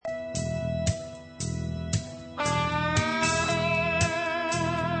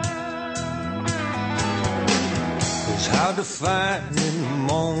hard to find in the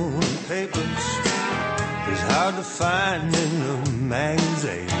morning papers. It's hard to find in the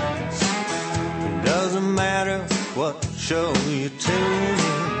magazines. It doesn't matter what show you tune in.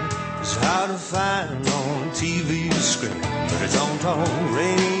 It's hard to find on TV screen, but it's on talk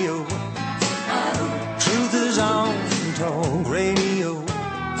radio. Truth is on talk radio.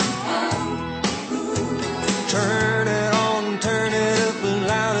 Turn it on, turn it up as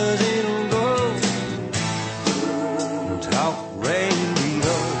loud as it'll go. Talk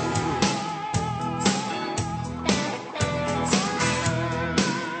radio.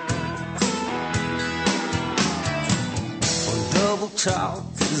 Well, double talk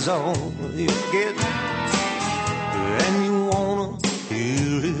is all you get, and you wanna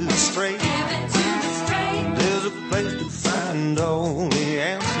hear it straight. There's a place to find all the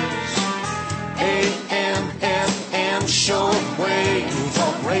answers. AM, FM, shortwave,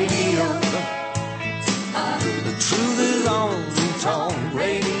 talk radio. The truth is on talk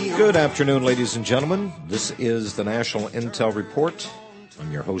radio. Good afternoon, ladies and gentlemen. This is the National Intel Report.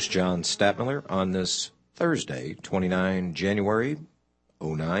 I'm your host, John Stadtmiller, on this Thursday, 29 January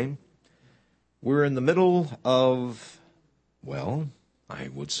 09. We're in the middle of, well, I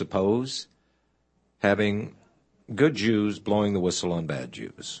would suppose, having good Jews blowing the whistle on bad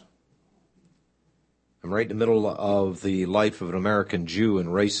Jews. I'm right in the middle of the life of an American Jew in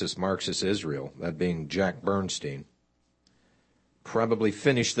racist Marxist Israel, that being Jack Bernstein. Probably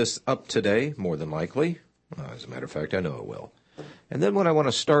finish this up today, more than likely. As a matter of fact, I know it will. And then what I want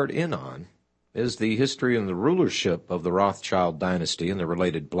to start in on is the history and the rulership of the Rothschild dynasty and the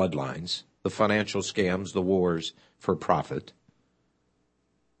related bloodlines, the financial scams, the wars for profit,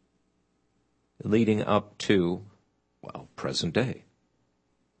 leading up to, well, present day.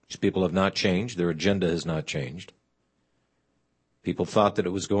 These people have not changed. Their agenda has not changed. People thought that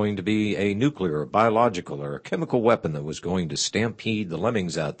it was going to be a nuclear, or biological, or a chemical weapon that was going to stampede the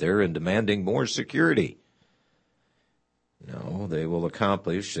lemmings out there and demanding more security. No, they will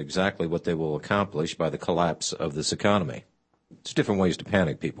accomplish exactly what they will accomplish by the collapse of this economy. It's different ways to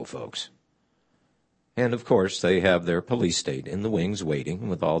panic people, folks. And, of course, they have their police state in the wings waiting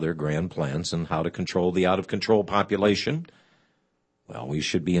with all their grand plans on how to control the out-of-control population. Well, we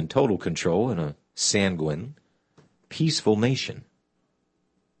should be in total control in a sanguine, peaceful nation.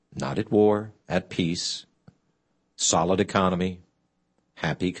 Not at war, at peace, solid economy,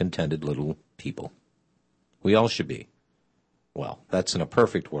 happy, contented little people. We all should be. Well, that's in a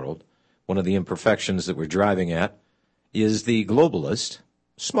perfect world. One of the imperfections that we're driving at is the globalist,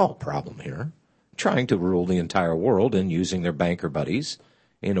 small problem here, trying to rule the entire world and using their banker buddies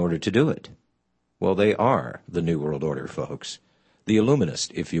in order to do it. Well, they are the New World Order, folks. The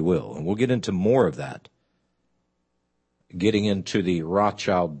Illuminist, if you will. And we'll get into more of that. Getting into the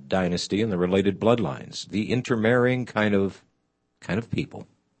Rothschild dynasty and the related bloodlines. The intermarrying kind of people.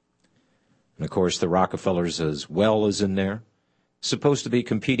 And, of course, the Rockefellers as well is in there. Supposed to be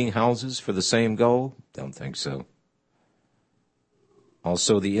competing houses for the same goal? Don't think so.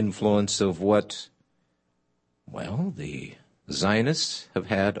 Also the influence of what, well, the Zionists have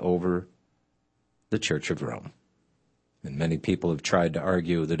had over the Church of Rome. And many people have tried to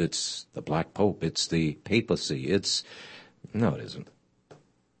argue that it's the Black Pope, it's the papacy, no, it isn't.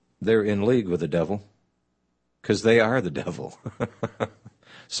 They're in league with the devil, because they are the devil.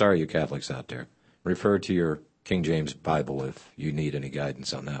 Sorry, you Catholics out there. Refer to your King James Bible if you need any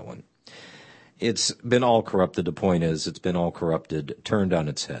guidance on that one. It's been all corrupted. The point is, it's been all corrupted, turned on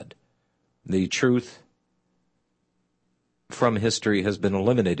its head. The truth from history has been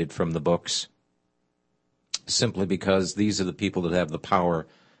eliminated from the books simply because these are the people that have the power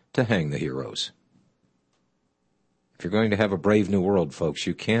to hang the heroes. If you're going to have a brave new world, folks,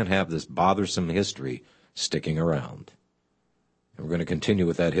 you can't have this bothersome history sticking around. And we're going to continue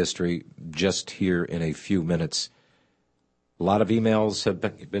with that history just here in a few minutes. A lot of emails have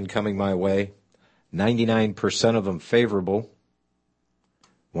been coming my way. 99% of them favorable.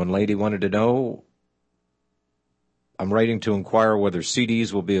 One lady wanted to know, I'm writing to inquire whether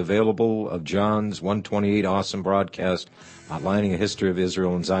CDs will be available of John's 128 awesome broadcast outlining a history of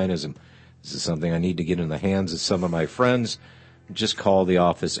Israel and Zionism. This is something I need to get in the hands of some of my friends. Just call the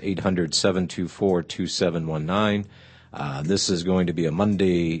office, 800-724-2719. This is going to be a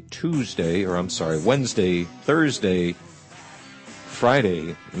Wednesday, Thursday,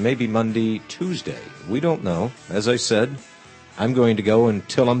 Friday, maybe Monday, Tuesday. We don't know. As I said, I'm going to go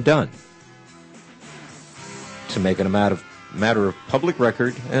until I'm done, to make it a matter of public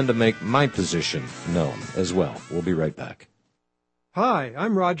record and to make my position known as well. We'll be right back. Hi,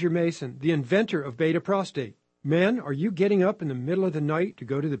 I'm Roger Mason, the inventor of Beta Prostate. Men, are you getting up in the middle of the night to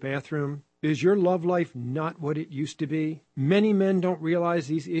go to the bathroom? Is your love life not what it used to be? Many men don't realize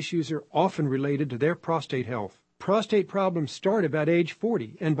these issues are often related to their prostate health. Prostate problems start about age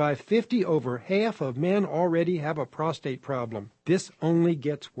 40, and by 50, over half of men already have a prostate problem. This only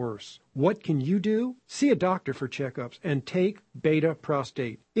gets worse. What can you do? See a doctor for checkups and take Beta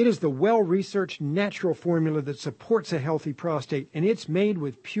Prostate. It is the well-researched natural formula that supports a healthy prostate, and it's made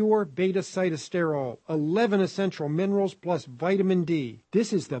with pure beta-cytosterol, 11 essential minerals plus vitamin D.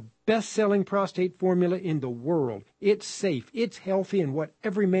 This is the best-selling prostate formula in the world. It's safe, it's healthy, and what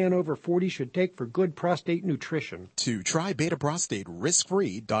every man over 40 should take for good prostate nutrition. To try Beta Prostate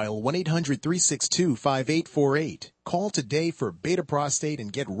risk-free, dial 1-800-362-5848. Call today for Beta Prostate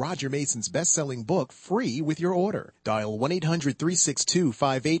and get Roger Mason's best-selling book free with your order. Dial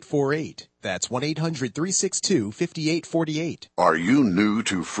 1-800-362-5848. That's 1-800-362-5848. Are you new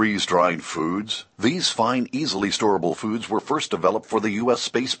to freeze-dried foods? These fine, easily storable foods were first developed for the U.S.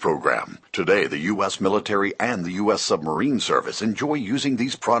 space program. Today, the U.S. military and the U.S. submarine service enjoy using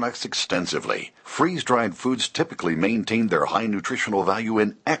these products extensively. Freeze-dried foods typically maintain their high nutritional value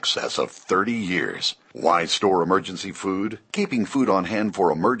in excess of 30 years. Why store emergency food? Keeping food on hand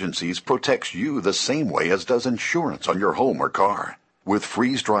for emergencies protects you the same way as does insurance on your home or car. With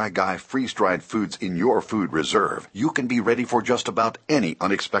Freeze-Dry Guy freeze-dried foods in your food reserve, you can be ready for just about any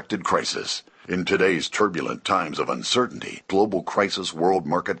unexpected crisis. In today's turbulent times of uncertainty, global crisis, world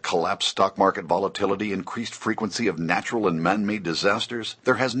market collapse, stock market volatility, increased frequency of natural and man-made disasters,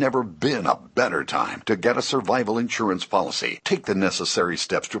 there has never been a better time to get a survival insurance policy. Take the necessary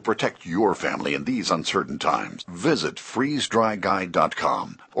steps to protect your family in these uncertain times. Visit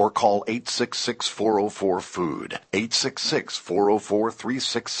freezedryguy.com or call 866-404-FOOD,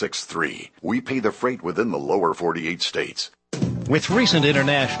 866-404-3663. We pay the freight within the lower 48 states. With recent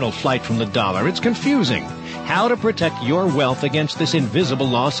international flight from the dollar, it's confusing. How to protect your wealth against this invisible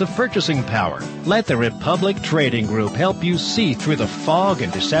loss of purchasing power? Let the Republic Trading Group help you see through the fog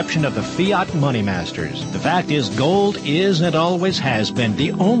and deception of the fiat money masters. The fact is, gold is and always has been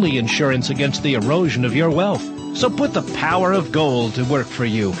the only insurance against the erosion of your wealth. So put the power of gold to work for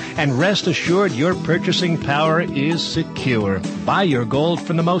you, and rest assured your purchasing power is secure. Buy your gold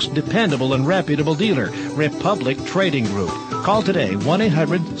from the most dependable and reputable dealer, Republic Trading Group. Call today,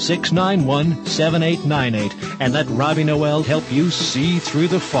 1-800-691-7898, and let Robbie Noel help you see through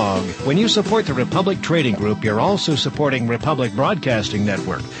the fog. When you support the Republic Trading Group, you're also supporting Republic Broadcasting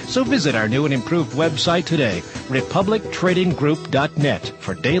Network. So visit our new and improved website today, republictradinggroup.net,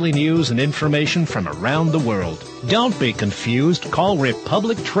 for daily news and information from around the world. Don't be confused. Call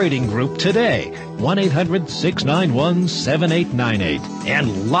Republic Trading Group today, 1-800-691-7898,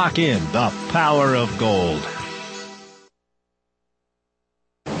 and lock in the power of gold.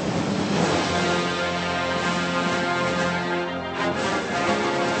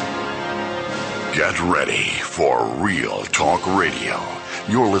 Get ready for Real Talk Radio.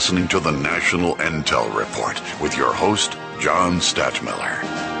 You're listening to the National Intel Report with your host, John Stadtmiller.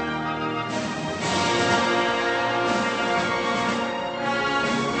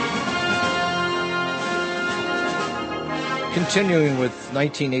 Continuing with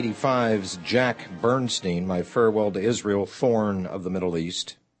 1985's Jack Bernstein, My Farewell to Israel, Thorn of the Middle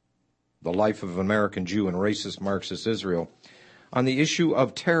East, The Life of an American Jew in Racist Marxist Israel, on the issue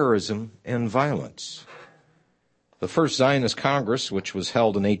of terrorism and violence. The first Zionist Congress, which was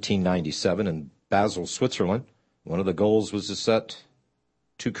held in 1897 in Basel, Switzerland, one of the goals was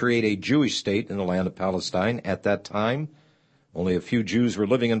to create a Jewish state in the land of Palestine. At that time, only a few Jews were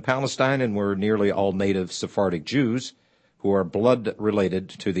living in Palestine and were nearly all native Sephardic Jews who are blood related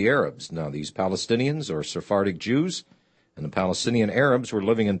to the Arabs. Now, these Palestinians are Sephardic Jews, and the Palestinian Arabs were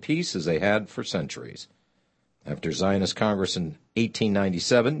living in peace as they had for centuries. After Zionist Congress in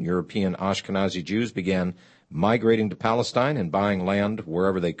 1897, European Ashkenazi Jews began migrating to Palestine and buying land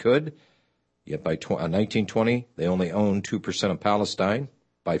wherever they could. Yet by 1920, they only owned 2% of Palestine.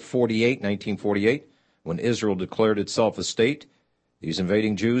 By 1948, when Israel declared itself a state, these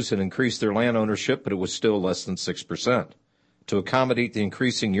invading Jews had increased their land ownership, but it was still less than 6%. To accommodate the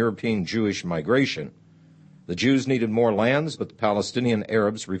increasing European Jewish migration, the Jews needed more lands, but the Palestinian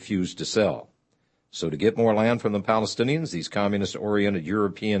Arabs refused to sell. So to get more land from the Palestinians, these communist-oriented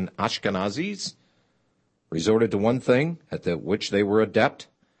European Ashkenazis resorted to one thing at which they were adept: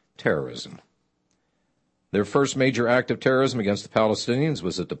 terrorism. Their first major act of terrorism against the Palestinians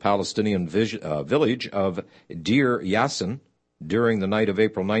was at the Palestinian village of Deir Yassin during the night of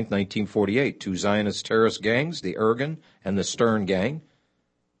April 9, 1948. Two Zionist terrorist gangs, the Ergen and the Stern Gang,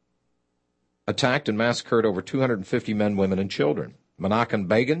 attacked and massacred over 250 men, women, and children. Menachem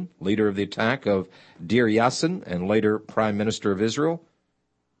Begin, leader of the attack of Deir Yassin and later Prime Minister of Israel,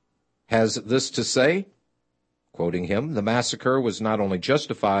 has this to say, quoting him, "The massacre was not only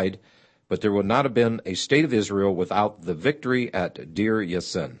justified, but there would not have been a state of Israel without the victory at Deir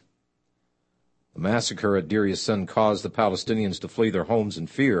Yassin. The massacre at Deir Yassin caused the Palestinians to flee their homes in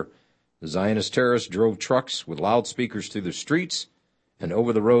fear. The Zionist terrorists drove trucks with loudspeakers through the streets and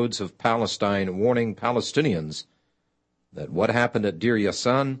over the roads of Palestine, warning Palestinians that what happened at Deir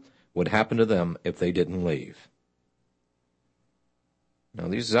Yassin would happen to them if they didn't leave." Now,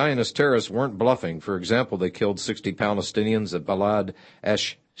 these Zionist terrorists weren't bluffing. For example, they killed 60 Palestinians at Balad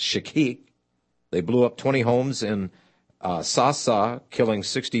esh-Shakik. They blew up 20 homes in Sasa, killing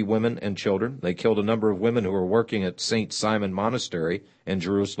 60 women and children. They killed a number of women who were working at St. Simon Monastery in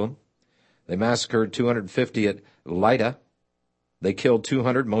Jerusalem. They massacred 250 at Lydda. They killed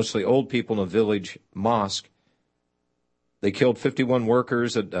 200, mostly old people, in a village mosque. They killed 51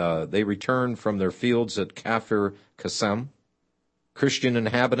 workers. They returned from their fields at Kafir Qassam. Christian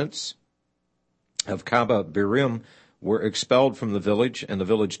inhabitants of Kaba Birim were expelled from the village and the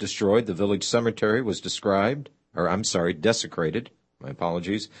village destroyed. The village cemetery was desecrated, my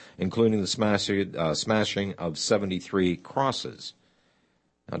apologies, including the smashing of 73 crosses.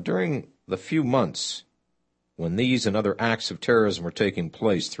 Now, during the few months when these and other acts of terrorism were taking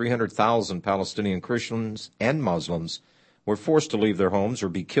place, 300,000 Palestinian Christians and Muslims were forced to leave their homes or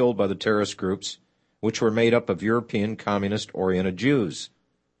be killed by the terrorist groups, which were made up of European communist-oriented Jews.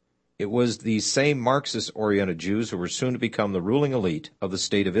 It was these same Marxist-oriented Jews who were soon to become the ruling elite of the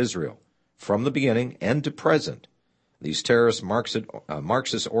State of Israel. From the beginning and to present, these terrorist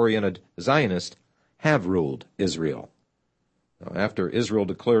Marxist-oriented Zionists have ruled Israel. Now, after Israel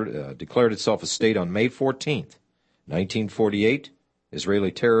declared itself a state on May 14th, 1948,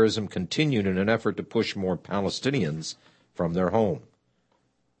 Israeli terrorism continued in an effort to push more Palestinians from their home.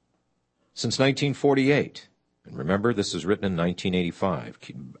 Since 1948, and remember, this is written in 1985,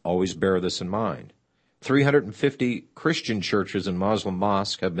 always bear this in mind, 350 Christian churches and Muslim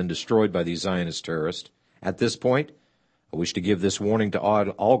mosques have been destroyed by these Zionist terrorists. At this point, I wish to give this warning to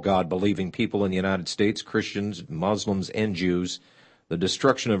all God-believing people in the United States, Christians, Muslims, and Jews. The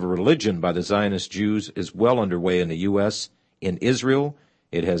destruction of a religion by the Zionist Jews is well underway in the U.S. In Israel,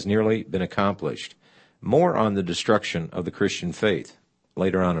 it has nearly been accomplished. More on the destruction of the Christian faith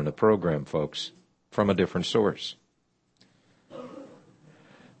later on in the program, folks, from a different source.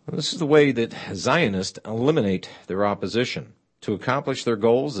 This is the way that Zionists eliminate their opposition. To accomplish their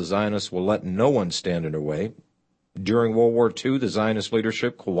goals, the Zionists will let no one stand in their way. During World War II, the Zionist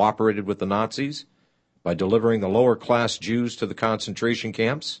leadership cooperated with the Nazis by delivering the lower-class Jews to the concentration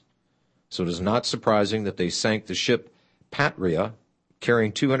camps. So it is not surprising that they sank the ship Patria,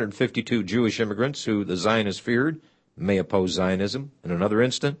 carrying 252 Jewish immigrants who the Zionists feared may oppose Zionism. In another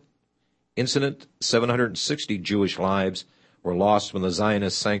incident, 760 Jewish lives were lost when the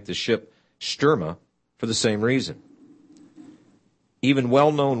Zionists sank the ship Sturma for the same reason. Even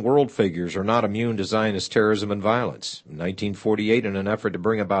well-known world figures are not immune to Zionist terrorism and violence. In 1948, in an effort to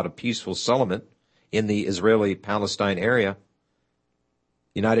bring about a peaceful settlement in the Israeli-Palestine area,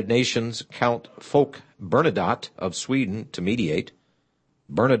 United Nations Count Folke Bernadotte of Sweden to mediate.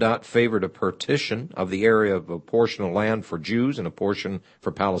 Bernadotte favored a partition of the area of a portion of land for Jews and a portion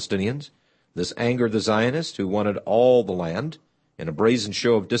for Palestinians. This angered the Zionists, who wanted all the land. In a brazen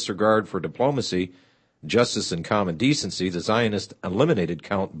show of disregard for diplomacy, justice, and common decency, the Zionists eliminated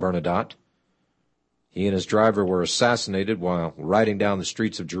Count Bernadotte. He and his driver were assassinated while riding down the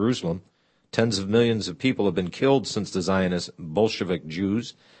streets of Jerusalem. Tens of millions of people have been killed since the Zionist Bolshevik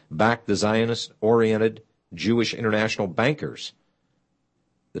Jews backed the Zionist-oriented Jewish international bankers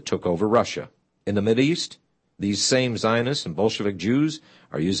that took over Russia. In the Mideast, these same Zionists and Bolshevik Jews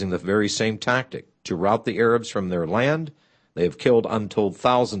are using the very same tactic to rout the Arabs from their land. They have killed untold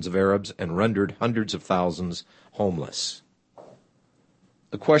thousands of Arabs and rendered hundreds of thousands homeless.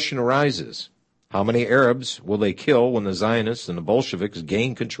 The question arises, how many Arabs will they kill when the Zionists and the Bolsheviks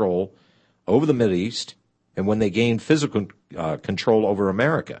gain control over the Mideast and when they gain physical control over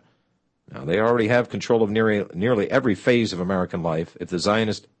America? Now, they already have control of nearly every phase of American life. If the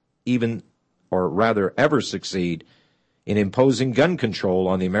Zionists ever succeed in imposing gun control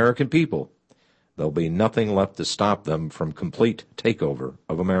on the American people, there'll be nothing left to stop them from complete takeover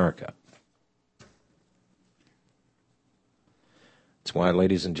of America. That's why,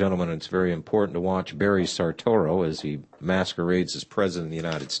 ladies and gentlemen, it's very important to watch Barry Sartoro as he masquerades as President of the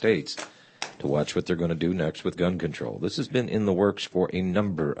United States, to watch what they're going to do next with gun control. This has been in the works for a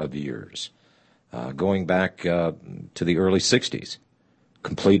number of years, going back to the early 60s.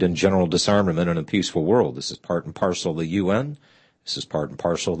 Complete and general disarmament in a peaceful world. This is part and parcel of the UN. This is part and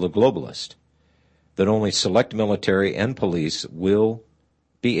parcel of the globalist. That only select military and police will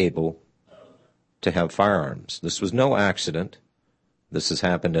be able to have firearms. This was no accident. This has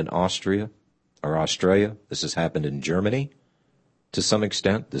happened in Australia. This has happened in Germany to some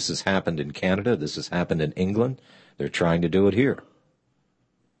extent. This has happened in Canada. This has happened in England. They're trying to do it here.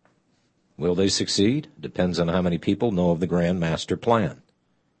 Will they succeed? Depends on how many people know of the Grand Master Plan.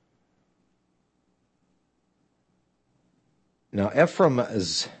 Now, Ephraim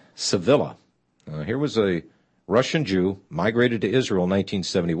Savilla, here was a Russian Jew, migrated to Israel in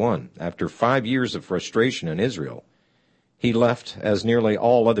 1971. After 5 years of frustration in Israel, he left as nearly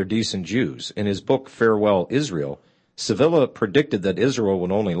all other decent Jews. In his book, Farewell, Israel, Savilla predicted that Israel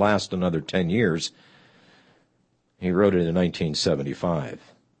would only last another 10 years. He wrote it in 1975.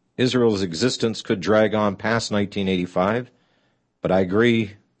 Israel's existence could drag on past 1985, but I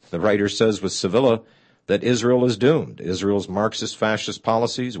agree, the writer says, with Savilla, that Israel is doomed. Israel's Marxist-fascist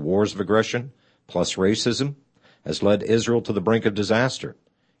policies, wars of aggression, plus racism, has led Israel to the brink of disaster.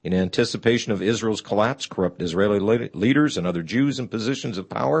 In anticipation of Israel's collapse, corrupt Israeli leaders and other Jews in positions of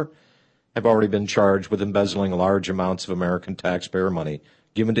power have already been charged with embezzling large amounts of American taxpayer money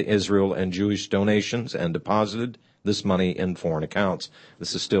given to Israel and Jewish donations and deposited this money in foreign accounts.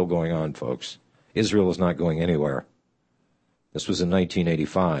 This is still going on, folks. Israel is not going anywhere. This was in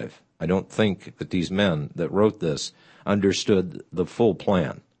 1985. I don't think that these men that wrote this understood the full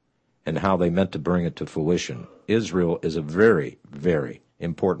plan and how they meant to bring it to fruition. Israel is a very, very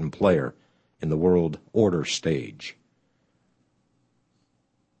important player in the world order stage.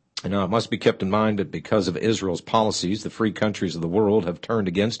 And now it must be kept in mind that because of Israel's policies, the free countries of the world have turned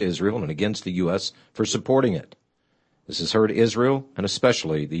against Israel and against the U.S. for supporting it. This has hurt Israel and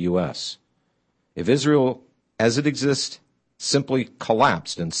especially the U.S. If Israel, as it exists, simply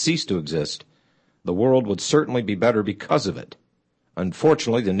collapsed and ceased to exist, the world would certainly be better because of it.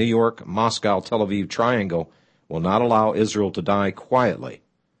 Unfortunately, the New York, Moscow, Tel Aviv triangle will not allow Israel to die quietly.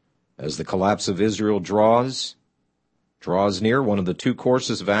 As the collapse of Israel draws near, one of the two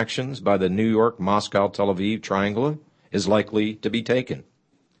courses of actions by the New York, Moscow, Tel Aviv triangle is likely to be taken.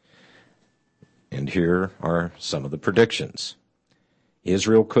 And here are some of the predictions.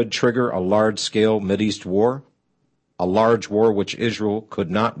 Israel could trigger a large-scale Mideast war, a large war which Israel could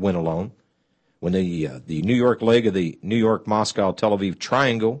not win alone, when the New York leg of the New York, Moscow, Tel Aviv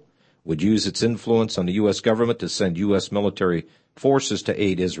triangle would use its influence on the U.S. government to send U.S. military forces to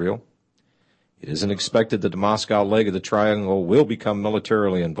aid Israel. It isn't expected that the Moscow leg of the triangle will become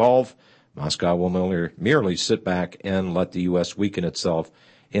militarily involved. Moscow will merely sit back and let the U.S. weaken itself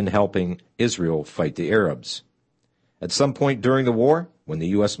in helping Israel fight the Arabs. At some point during the war, when the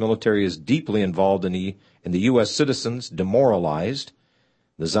U.S. military is deeply involved and the U.S. citizens demoralized,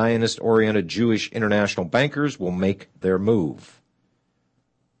 the Zionist-oriented Jewish international bankers will make their move.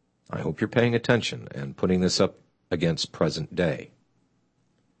 I hope you're paying attention and putting this up against present day.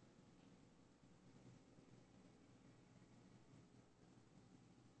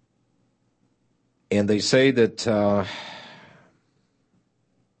 And they say that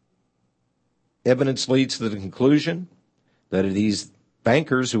evidence leads to the conclusion that these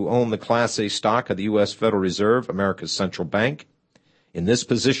bankers who own the Class A stock of the U.S. Federal Reserve, America's central bank, in this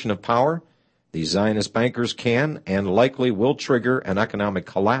position of power, these Zionist bankers can and likely will trigger an economic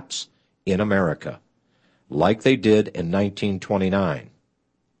collapse in America, like they did in 1929,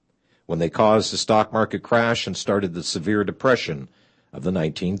 when they caused the stock market crash and started the severe depression of the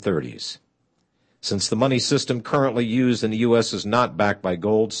 1930s. Since the money system currently used in the U.S. is not backed by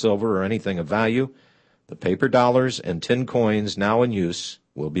gold, silver, or anything of value, the paper dollars and tin coins now in use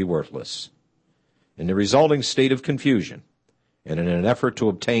will be worthless. In the resulting state of confusion, and in an effort to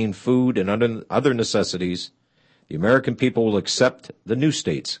obtain food and other necessities, the American people will accept the new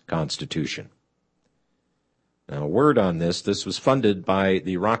state's constitution. Now, a word on this. This was funded by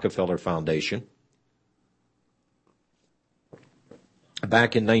the Rockefeller Foundation.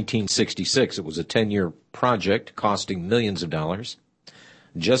 Back in 1966, it was a 10-year project costing millions of dollars,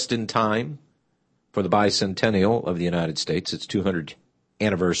 just in time for the bicentennial of the United States, its 200th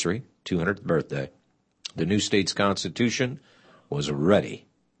anniversary, 200th birthday. The new state's constitution was ready,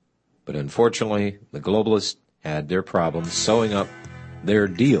 but unfortunately, the globalists had their problems sewing up their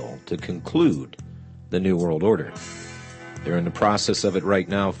deal to conclude the New World Order. They're in the process of it right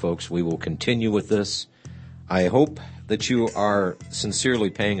now, folks. We will continue with this. I hope that you are sincerely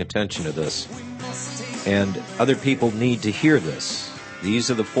paying attention to this, and other people need to hear this.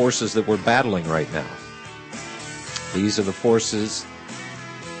 These are the forces that we're battling right now. These are the forces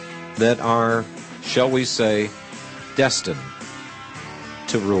that are, shall we say, destined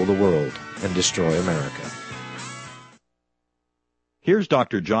to rule the world and destroy America. Here's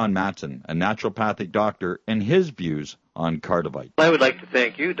Dr. John Mattson, a naturopathic doctor, and his views on Cardivite. I would like to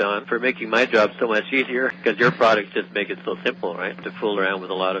thank you, Don, for making my job so much easier, because your products just make it so simple, right? To fool around with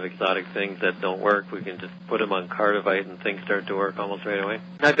a lot of exotic things that don't work, we can just put them on Cardivite and things start to work almost right away.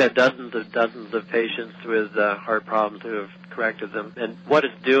 I've had dozens of patients with heart problems who have corrected them. And what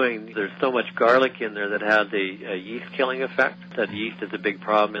it's doing, there's so much garlic in there that has a yeast-killing effect. That yeast is a big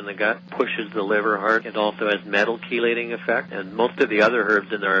problem in the gut, pushes the liver hard. It also has metal chelating effect. And most of the other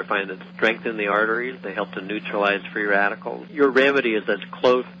herbs in there I find that strengthen the arteries. They help to neutralize free radicals. Your remedy is as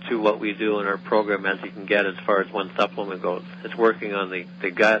close to what we do in our program as you can get as far as one supplement goes. It's working on the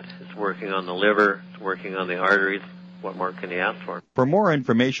gut, it's working on the liver, it's working on the arteries. What more can you ask for? For more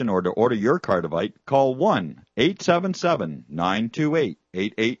information or to order your Cardivite, call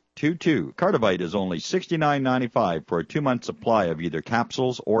 1-877-928-8822. Cardivite is only $69.95 for a 2-month supply of either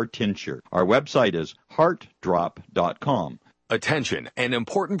capsules or tincture. Our website is heartdrop.com. Attention, an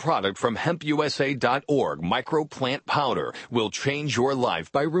important product from hempusa.org, microplant powder, will change your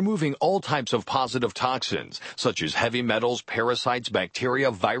life by removing all types of positive toxins, such as heavy metals, parasites,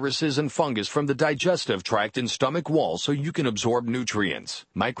 bacteria, viruses, and fungus from the digestive tract and stomach wall so you can absorb nutrients.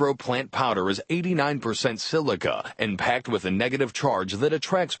 Microplant powder is 89% silica and packed with a negative charge that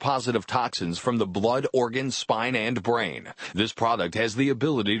attracts positive toxins from the blood, organs, spine, and brain. This product has the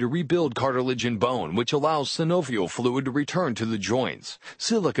ability to rebuild cartilage and bone, which allows synovial fluid to return to the joints.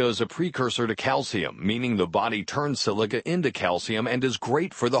 Silica is a precursor to calcium, meaning the body turns silica into calcium and is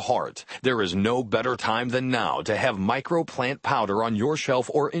great for the heart. There is no better time than now to have microplant powder on your shelf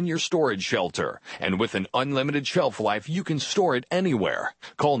or in your storage shelter. And with an unlimited shelf life, you can store it anywhere.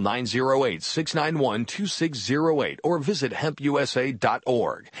 Call 908-691-2608 or visit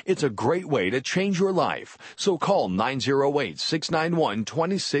hempusa.org. It's a great way to change your life. So call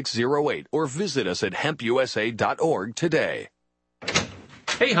 908-691-2608 or visit us at hempusa.org today.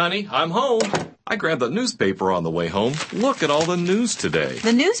 Hey, honey, I'm home. I grabbed the newspaper on the way home. Look at all the news today.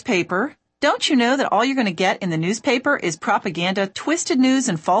 The newspaper? Don't you know that all you're going to get in the newspaper is propaganda, twisted news,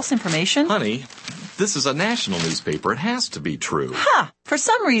 and false information? Honey, this is a national newspaper. It has to be true. Ha! For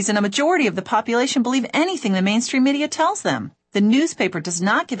some reason, a majority of the population believe anything the mainstream media tells them. The newspaper does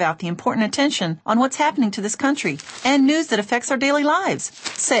not give out the important attention on what's happening to this country and news that affects our daily lives.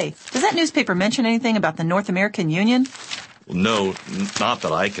 Say, does that newspaper mention anything about the North American Union? No, not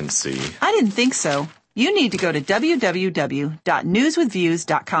that I can see. I didn't think so. You need to go to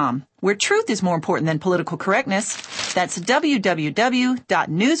www.newswithviews.com, where truth is more important than political correctness. That's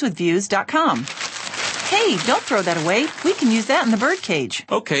www.newswithviews.com. Hey, don't throw that away. We can use that in the birdcage.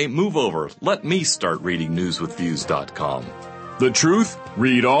 Okay, move over. Let me start reading newswithviews.com. The truth?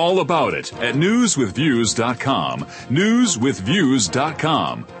 Read all about it at newswithviews.com.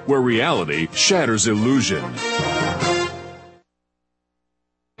 Newswithviews.com, where reality shatters illusion.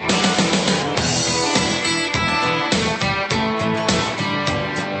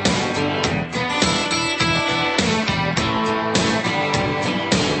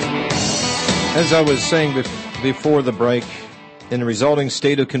 As I was saying before the break, in the resulting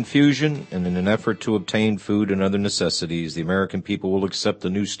state of confusion and in an effort to obtain food and other necessities, the American people will accept the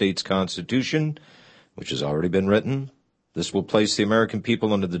new state's constitution, which has already been written. This will place the American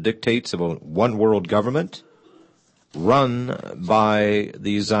people under the dictates of a one-world government run by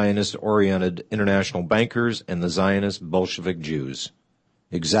the Zionist-oriented international bankers and the Zionist Bolshevik Jews.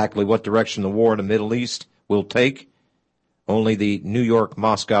 Exactly what direction the war in the Middle East will take, only the New York,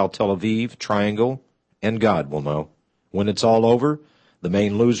 Moscow, Tel Aviv triangle and God will know. When it's all over, the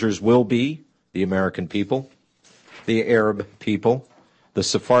main losers will be the American people, the Arab people, the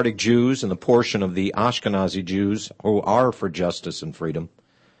Sephardic Jews, and the portion of the Ashkenazi Jews who are for justice and freedom.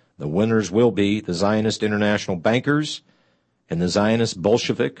 The winners will be the Zionist international bankers and the Zionist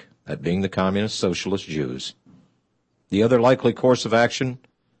Bolshevik, that being the communist socialist Jews. The other likely course of action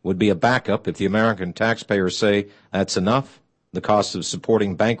would be a backup if the American taxpayers say that's enough. The cost of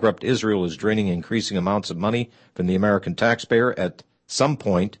supporting bankrupt Israel is draining increasing amounts of money from the American taxpayer. At some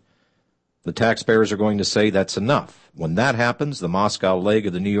point, the taxpayers are going to say that's enough. When that happens, the Moscow leg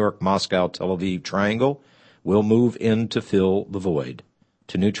of the New York, Moscow, Tel Aviv triangle will move in to fill the void.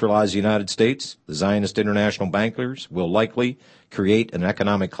 To neutralize the United States, the Zionist international bankers will likely create an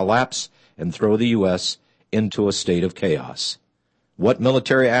economic collapse and throw the U.S. into a state of chaos. What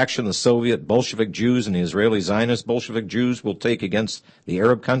military action the Soviet Bolshevik Jews and the Israeli Zionist Bolshevik Jews will take against the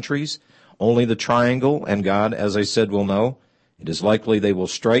Arab countries, only the triangle and God, as I said, will know. It is likely they will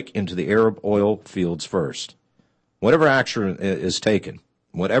strike into the Arab oil fields first. Whatever action is taken,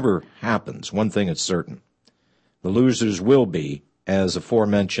 whatever happens, one thing is certain. The losers will be, as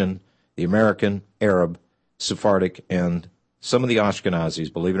aforementioned, the American, Arab, Sephardic, and some of the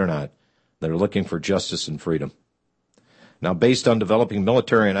Ashkenazis, believe it or not, that are looking for justice and freedom. Now, based on developing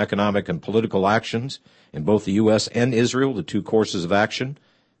military and economic and political actions in both the U.S. and Israel, the two courses of action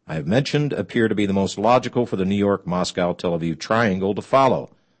I have mentioned appear to be the most logical for the New York, Moscow, Tel Aviv triangle to follow.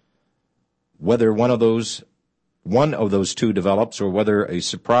 Whether one of those two develops or whether a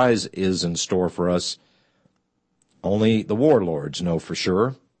surprise is in store for us, only the warlords know for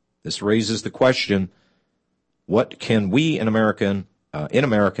sure. This raises the question, what can we in America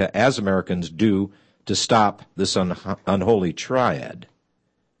as Americans do to stop this unholy triad?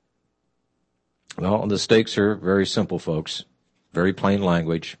 Well, the stakes are very simple, folks. Very plain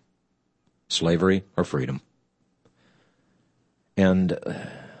language. Slavery or freedom. And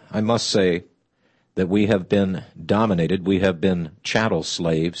I must say that we have been dominated, we have been chattel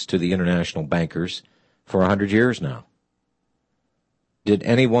slaves to the international bankers for 100 years now. Did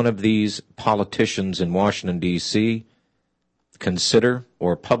any one of these politicians in Washington, D.C. consider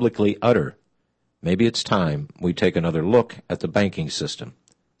or publicly utter, maybe it's time we take another look at the banking system,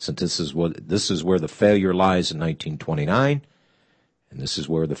 since this is where the failure lies in 1929, and this is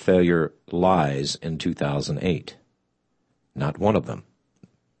where the failure lies in 2008. Not one of them.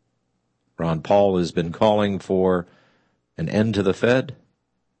 Ron Paul has been calling for an end to the Fed.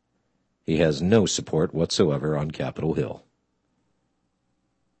 He has no support whatsoever on Capitol Hill.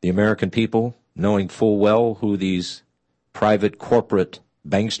 The American people, knowing full well who these private corporate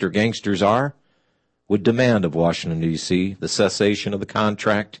bankster gangsters are, would demand of Washington, D.C. the cessation of the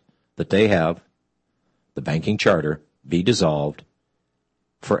contract that they have, the banking charter, be dissolved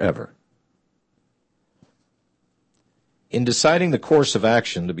forever. In deciding the course of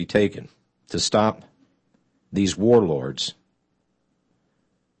action to be taken to stop these warlords,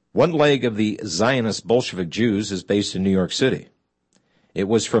 one leg of the Zionist Bolshevik Jews is based in New York City. It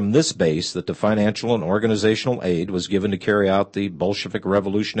was from this base that the financial and organizational aid was given to carry out the Bolshevik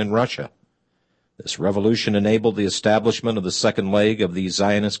Revolution in Russia. This revolution enabled the establishment of the second leg of the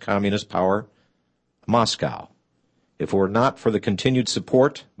Zionist communist power, Moscow. If it were not for the continued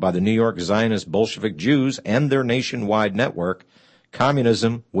support by the New York Zionist Bolshevik Jews and their nationwide network,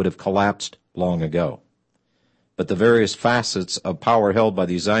 communism would have collapsed long ago. But the various facets of power held by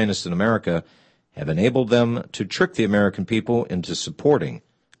the Zionists in America have enabled them to trick the American people into supporting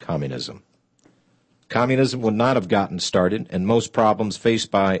communism. Communism would not have gotten started, and most problems faced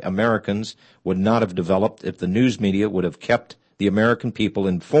by Americans would not have developed if the news media would have kept the American people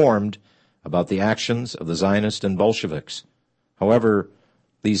informed about the actions of the Zionists and Bolsheviks. However,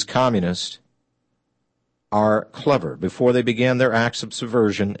 these communists are clever. Before they began their acts of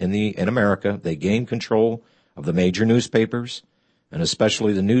subversion in America, they gained control of the major newspapers, and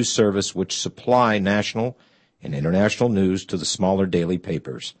especially the news service which supply national and international news to the smaller daily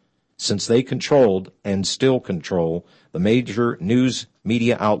papers. Since they controlled and still control the major news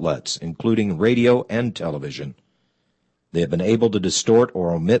media outlets, including radio and television, they have been able to distort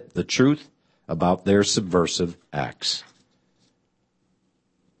or omit the truth about their subversive acts.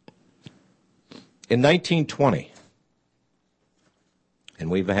 In 1920, and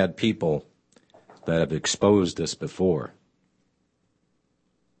we've had people that have exposed this before,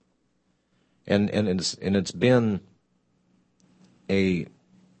 and it's been a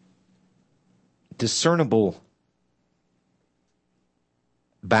discernible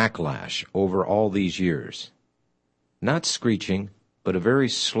backlash over all these years. Not screeching, but a very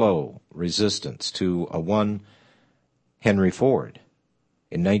slow resistance to one Henry Ford.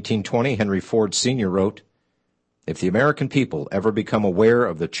 In 1920, Henry Ford Sr. wrote, "If the American people ever become aware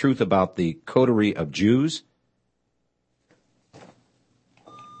of the truth about the coterie of Jews..."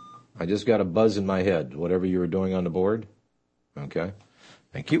 I just got a buzz in my head, whatever you were doing on the board. Okay,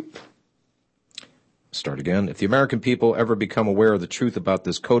 thank you. Start again. "If the American people ever become aware of the truth about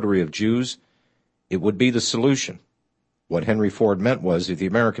this coterie of Jews, it would be the solution." What Henry Ford meant was, if the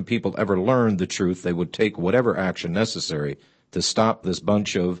American people ever learned the truth, they would take whatever action necessary to stop this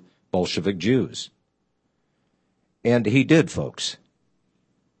bunch of Bolshevik Jews. And he did, folks.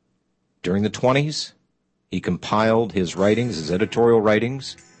 During the 20s, he compiled his writings, his editorial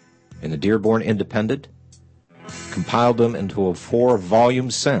writings, in the Dearborn Independent, compiled them into a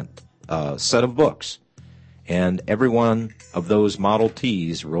 4-volume set of books. And every one of those Model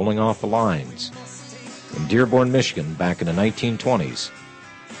Ts rolling off the lines in Dearborn, Michigan, back in the 1920s,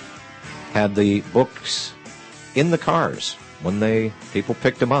 had the books in the cars when people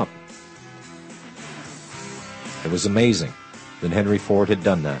picked them up. It was amazing that Henry Ford had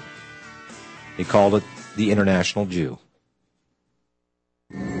done that. He called it the International Jew.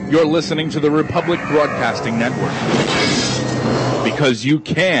 You're listening to the Republic Broadcasting Network, because you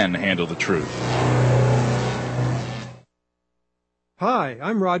can handle the truth. Hi,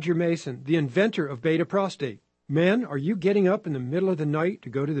 I'm Roger Mason, the inventor of Beta Prostate. Men, are you getting up in the middle of the night to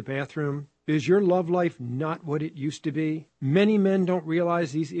go to the bathroom? Is your love life not what it used to be? Many men don't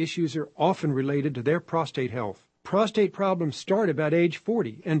realize these issues are often related to their prostate health. Prostate problems start about age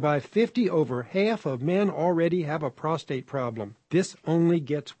 40, and by 50, over half of men already have a prostate problem. This only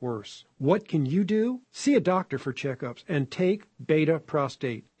gets worse. What can you do? See a doctor for checkups and take Beta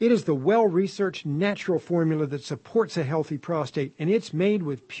Prostate. It is the well-researched natural formula that supports a healthy prostate, and it's made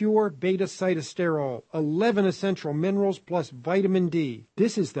with pure beta-cytosterol, 11 essential minerals plus vitamin D.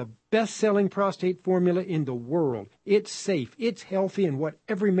 This is the best-selling prostate formula in the world. It's safe, it's healthy, and what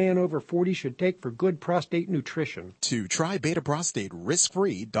every man over 40 should take for good prostate nutrition. To try Beta Prostate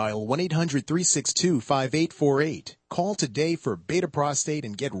risk-free, dial 1-800-362-5848. Call today for Beta Prostate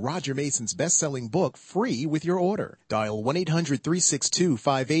and get Roger Mason's best-selling book free with your order. Dial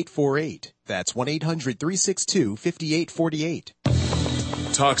 1-800-362-5848. That's 1-800-362-5848.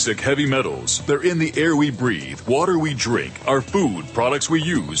 Toxic heavy metals. They're in the air we breathe, water we drink, our food, products we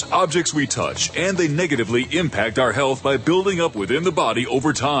use, objects we touch, and they negatively impact our health by building up within the body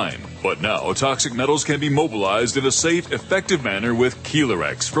over time. But now, toxic metals can be mobilized in a safe, effective manner with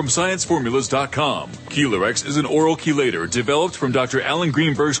Chelarex from ScienceFormulas.com. Chelarex is an oral chelator developed from Dr. Alan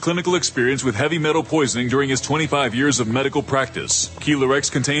Greenberg's clinical experience with heavy metal poisoning during his 25 years of medical practice. Chelarex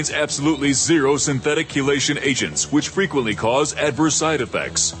contains absolutely zero synthetic chelation agents, which frequently cause adverse side effects.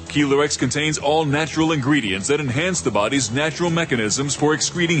 Chelarex contains all natural ingredients that enhance the body's natural mechanisms for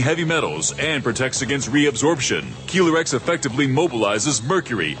excreting heavy metals and protects against reabsorption. Chelarex effectively mobilizes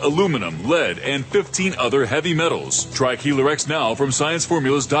mercury, aluminum, lead, and 15 other heavy metals. Try Chelarex now from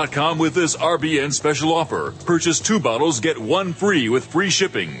ScienceFormulas.com with this RBN special offer. Purchase 2 bottles, get 1 free with free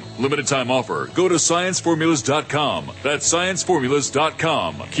shipping. Limited time offer. Go to ScienceFormulas.com. That's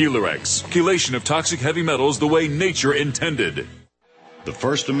ScienceFormulas.com. Chelarex. Chelation of toxic heavy metals the way nature intended. The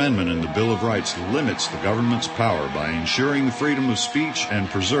First Amendment in the Bill of Rights limits the government's power by ensuring the freedom of speech and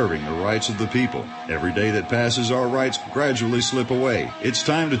preserving the rights of the people. Every day that passes, our rights gradually slip away. It's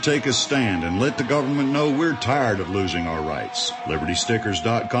time to take a stand and let the government know we're tired of losing our rights.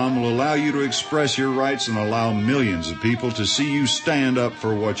 LibertyStickers.com will allow you to express your rights and allow millions of people to see you stand up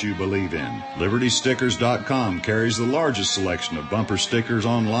for what you believe in. LibertyStickers.com carries the largest selection of bumper stickers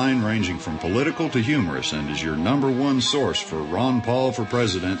online, ranging from political to humorous, and is your #1 source for Ron Paul for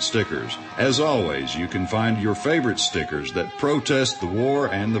President stickers. As always, you can find your favorite stickers that protest the war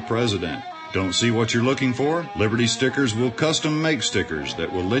and the president. Don't see what you're looking for? Liberty Stickers will custom make stickers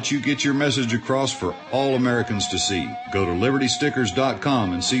that will let you get your message across for all Americans to see. Go to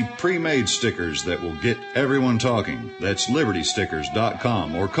LibertyStickers.com and see pre-made stickers that will get everyone talking. That's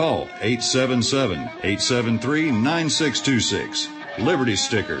LibertyStickers.com or call 877-873-9626. Liberty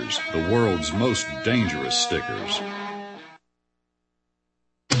Stickers, the world's most dangerous stickers.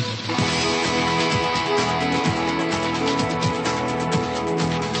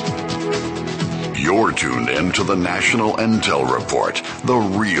 You're tuned in to the National Intel Report, the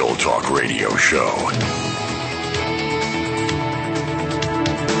Real Talk Radio Show.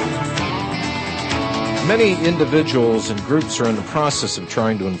 Many individuals and groups are in the process of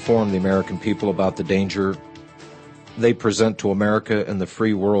trying to inform the American people about the danger they present to America and the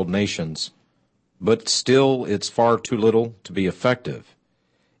free world nations. But still, it's far too little to be effective.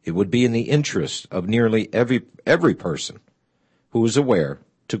 It would be in the interest of nearly every person who is aware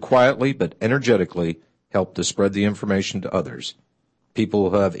to quietly but energetically help to spread the information to others. People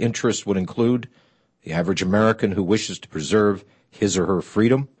who have interest would include the average American who wishes to preserve his or her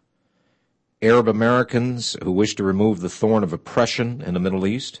freedom, Arab Americans who wish to remove the thorn of oppression in the Middle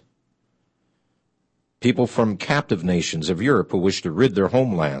East, people from captive nations of Europe who wish to rid their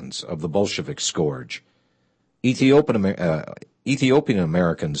homelands of the Bolshevik scourge, Ethiopian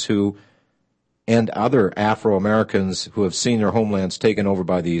Americans who and other Afro-Americans who have seen their homelands taken over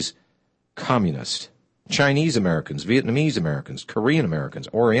by these communists, Chinese Americans, Vietnamese Americans, Korean Americans,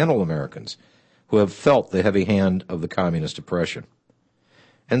 Oriental Americans, who have felt the heavy hand of the communist oppression.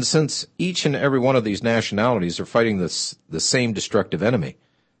 And since each and every one of these nationalities are fighting the same destructive enemy,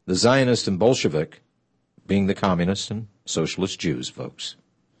 the Zionist and Bolshevik being the communist and socialist Jews, folks,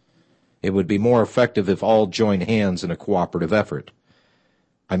 it would be more effective if all joined hands in a cooperative effort.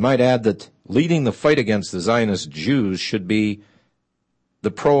 I might add that leading the fight against the Zionist Jews should be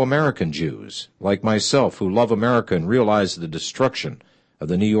the pro-American Jews, like myself, who love America and realize the destruction of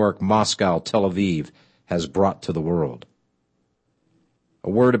the New York, Moscow, Tel Aviv has brought to the world. A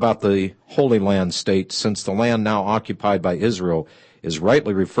word about the Holy Land state. Since the land now occupied by Israel is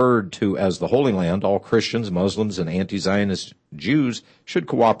rightly referred to as the Holy Land, all Christians, Muslims, and anti-Zionist Jews should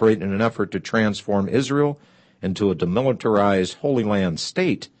cooperate in an effort to transform Israel into a demilitarized Holy Land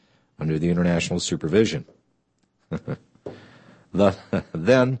state under the international supervision.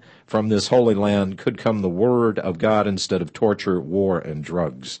 Then from this Holy Land could come the Word of God instead of torture, war, and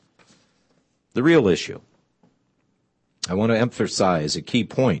drugs. The real issue. I want to emphasize a key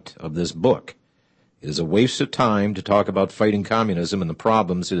point of this book. It is a waste of time to talk about fighting communism and the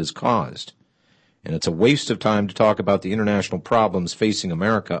problems it has caused. And it's a waste of time to talk about the international problems facing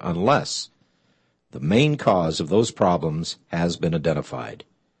America unless the main cause of those problems has been identified.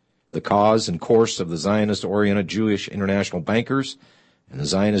 The cause and course of the Zionist-oriented Jewish international bankers and the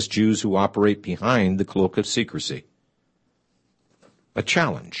Zionist Jews who operate behind the cloak of secrecy. A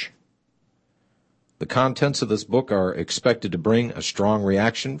challenge. The contents of this book are expected to bring a strong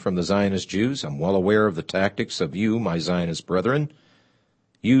reaction from the Zionist Jews. I'm well aware of the tactics of you, my Zionist brethren,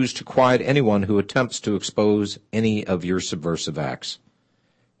 used to quiet anyone who attempts to expose any of your subversive acts.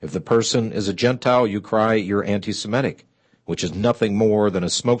 If the person is a Gentile, you cry you're anti-Semitic, which is nothing more than a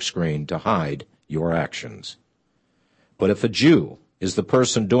smokescreen to hide your actions. But if a Jew is the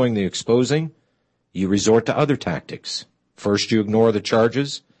person doing the exposing, you resort to other tactics. First, you ignore the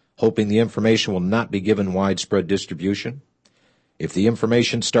charges, hoping the information will not be given widespread distribution. If the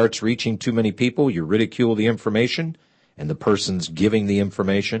information starts reaching too many people, you ridicule the information and the person's giving the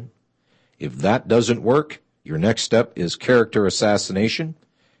information. If that doesn't work, your next step is character assassination.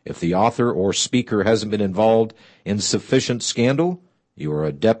 If the author or speaker hasn't been involved in sufficient scandal, you are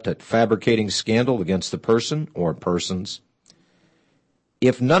adept at fabricating scandal against the person or persons.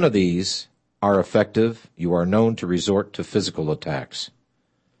 If none of these are effective, you are known to resort to physical attacks.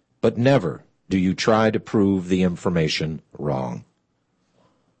 But never do you try to prove the information wrong.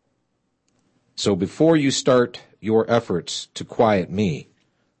 So before you start your efforts to quiet me,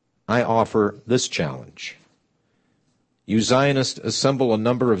 I offer this challenge. You Zionists assemble a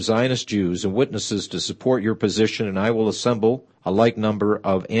number of Zionist Jews and witnesses to support your position, and I will assemble a like number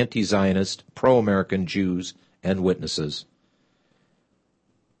of anti-Zionist, pro-American Jews and witnesses.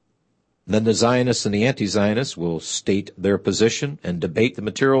 Then the Zionists and the anti-Zionists will state their position and debate the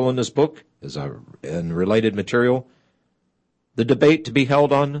material in this book and related material, the debate to be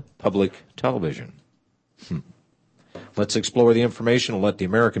held on public television. Let's explore the information and let the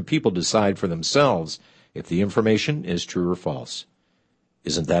American people decide for themselves if the information is true or false.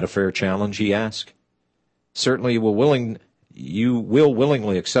 Isn't that a fair challenge, he asked? Certainly you will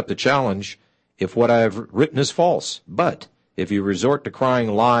willingly accept the challenge if what I have written is false. But if you resort to crying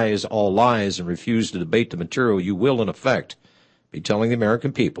lies, all lies, and refuse to debate the material, you will, in effect, be telling the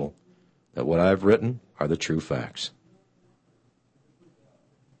American people that what I have written are the true facts.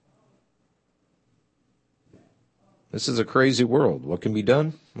 This is a crazy world. What can be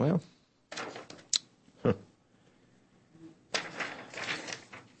done? Well,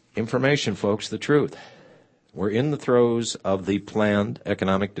 information, folks, the truth. We're in the throes of the planned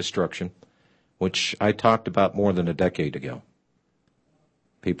economic destruction, which I talked about more than a decade ago.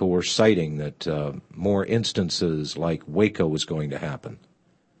 People were citing that more instances like Waco was going to happen.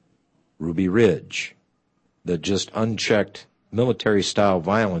 Ruby Ridge, that just unchecked military-style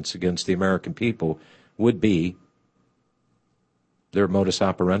violence against the American people would be their modus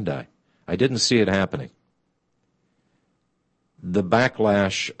operandi. I didn't see it happening. The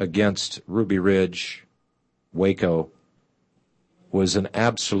backlash against Ruby Ridge, Waco, was an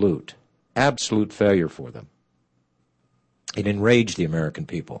absolute failure for them. It enraged the American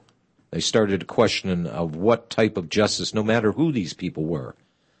people. They started a question of what type of justice, no matter who these people were,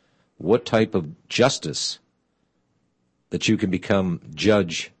 what type of justice that you can become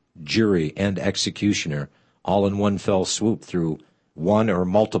judge, jury, and executioner all in one fell swoop through one or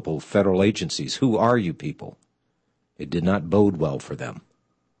multiple federal agencies. Who are you people? It did not bode well for them.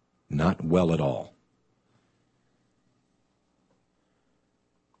 Not well at all.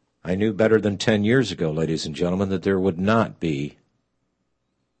 I knew better than 10 years ago, ladies and gentlemen, that there would not be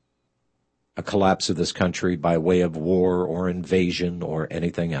a collapse of this country by way of war or invasion or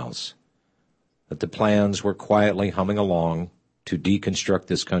anything else. That the plans were quietly humming along to deconstruct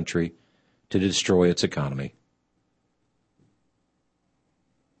this country, to destroy its economy.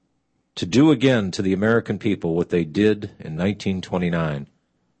 To do again to the American people what they did in 1929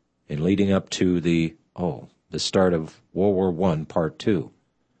 in leading up to the start of World War I, Part 2,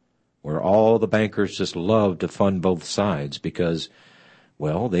 where all the bankers just love to fund both sides because,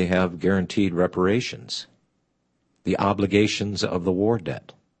 well, they have guaranteed reparations, the obligations of the war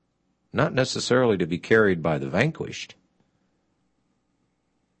debt, not necessarily to be carried by the vanquished,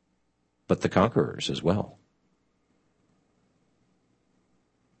 but the conquerors as well.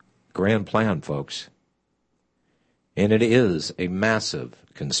 Grand plan, folks. And it is a massive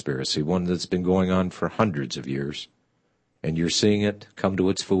conspiracy, one that's been going on for hundreds of years, and you're seeing it come to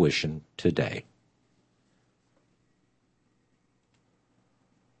its fruition today.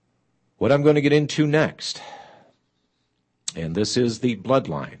 What I'm going to get into next, and this is the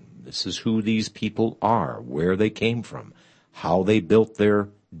bloodline. This is who these people are, where they came from, how they built their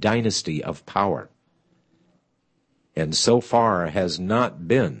dynasty of power, and so far has not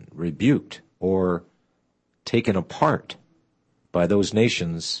been rebuked or taken apart by those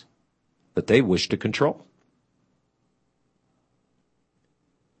nations that they wish to control.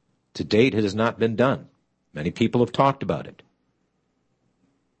 To date, it has not been done. Many people have talked about it.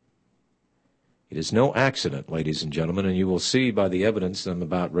 It is no accident, ladies and gentlemen, and you will see by the evidence I'm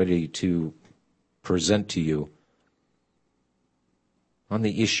about ready to present to you on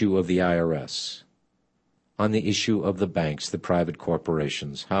the issue of the IRS, on the issue of the banks, the private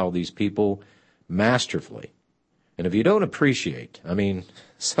corporations, how these people masterfully, and if you don't appreciate, I mean,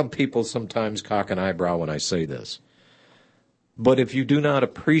 some people sometimes cock an eyebrow when I say this, but if you do not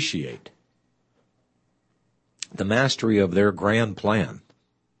appreciate the mastery of their grand plan,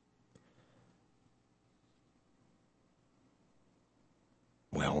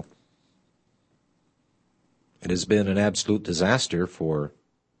 well, it has been an absolute disaster for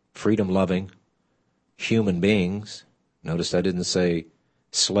freedom-loving human beings. Notice I didn't say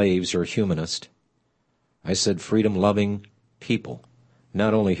slaves or humanist. I said freedom-loving people,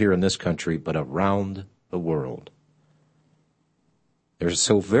 not only here in this country, but around the world. They're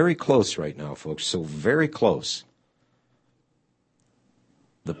so very close right now, folks, so very close.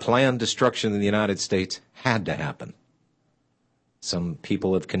 The planned destruction of the United States had to happen. Some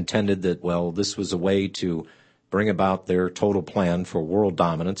people have contended that, well, this was a way to bring about their total plan for world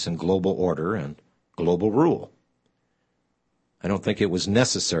dominance and global order and global rule. I don't think it was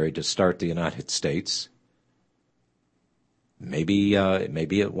necessary to start the United States. Maybe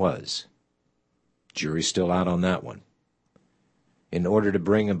it was. Jury's still out on that one. In order to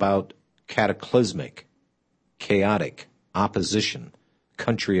bring about cataclysmic, chaotic opposition,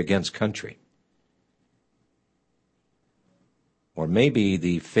 country against country. Or maybe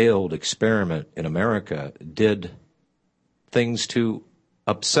the failed experiment in America did things to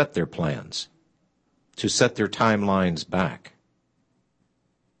upset their plans, to set their timelines back.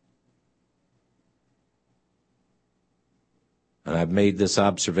 And I've made this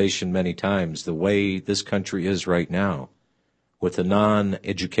observation many times, the way this country is right now, with the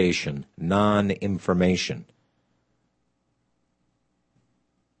non-education, non-information.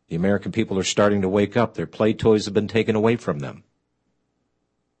 The American people are starting to wake up. Their play toys have been taken away from them.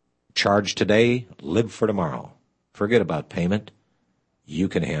 Charge today, live for tomorrow. Forget about payment. You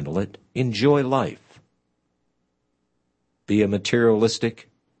can handle it. Enjoy life. Be a materialistic,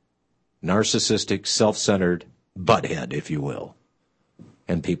 narcissistic, self-centered butthead, if you will.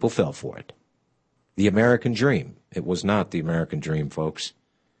 And people fell for it. The American dream. It was not the American dream, folks.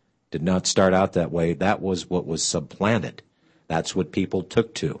 Did not start out that way. That was what was supplanted. That's what people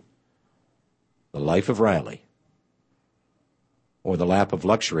took to. The life of Riley. Or the lap of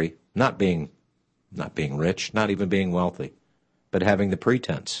luxury, not being rich, not even being wealthy, but having the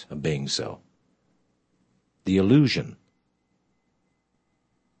pretense of being so. The illusion.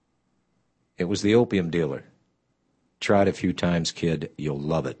 It was the opium dealer. Try it a few times, kid. You'll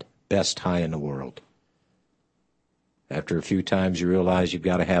love it. Best high in the world. After a few times, you realize you've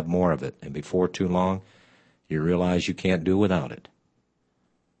got to have more of it. And before too long, you realize you can't do without it.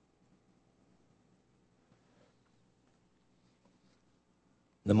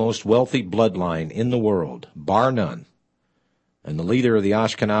 The most wealthy bloodline in the world, bar none, and the leader of the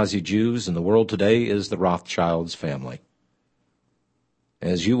Ashkenazi Jews in the world today is the Rothschilds family.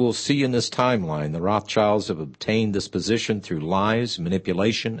 As you will see in this timeline, the Rothschilds have obtained this position through lies,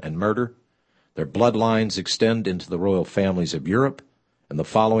 manipulation, and murder. Their bloodlines extend into the royal families of Europe, and the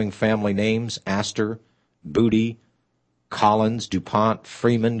following family names: Astor, Booty, Collins, DuPont,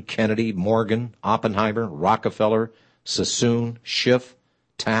 Freeman, Kennedy, Morgan, Oppenheimer, Rockefeller, Sassoon, Schiff,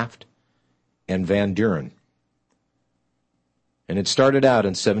 Taft, and Van Buren. And it started out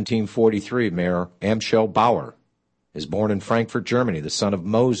in 1743. Mayor Amschel Bauer is born in Frankfurt, Germany, the son of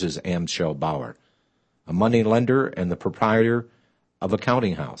Moses Amschel Bauer, a money lender and the proprietor of a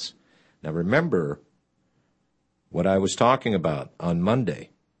counting house. Now remember what I was talking about on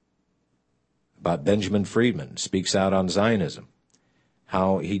Monday about Benjamin Friedman, speaks out on Zionism,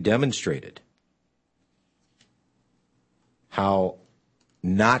 how he demonstrated how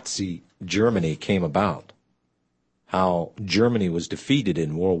Nazi Germany came about, how Germany was defeated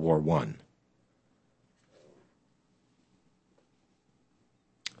in World War I.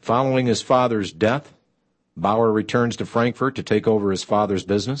 Following his father's death, Bauer returns to Frankfurt to take over his father's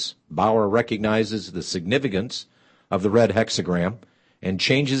business. Bauer recognizes the significance of the red hexagram and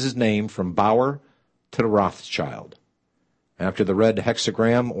changes his name from Bauer to Rothschild. After the red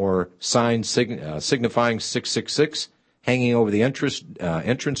hexagram or sign signifying 666 hanging over the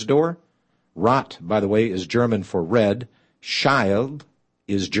entrance door, Rot, by the way, is German for red. Schild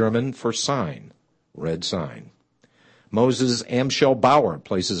is German for sign, red sign. Moses Amschel Bauer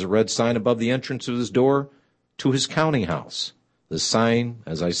places a red sign above the entrance of his door to his counting house. The sign,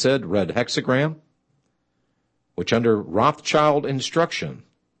 as I said, red hexagram, which under Rothschild instruction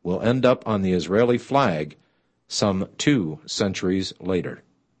will end up on the Israeli flag some 2 centuries later.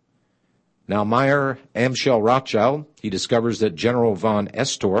 Now Meyer Amschel Rothschild, he discovers that General von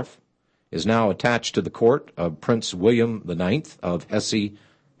Estorff is now attached to the court of Prince William IX of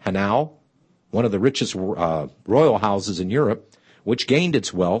Hesse-Hanau, one of the richest royal houses in Europe, which gained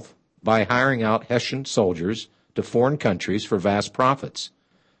its wealth by hiring out Hessian soldiers to foreign countries for vast profits,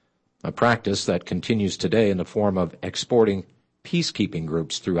 a practice that continues today in the form of exporting peacekeeping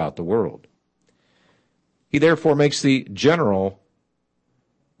groups throughout the world. He therefore makes the general's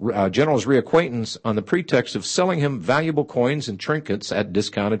reacquaintance on the pretext of selling him valuable coins and trinkets at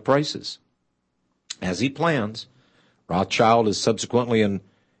discounted prices. As he plans, Rothschild is subsequently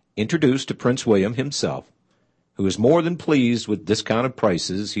introduced to Prince William himself, who is more than pleased with discounted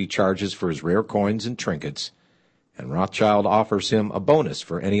prices he charges for his rare coins and trinkets, and Rothschild offers him a bonus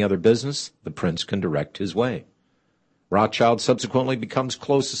for any other business the prince can direct his way. Rothschild subsequently becomes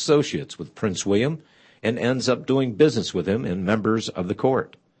close associates with Prince William and ends up doing business with him and members of the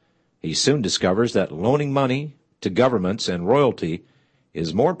court. He soon discovers that loaning money to governments and royalty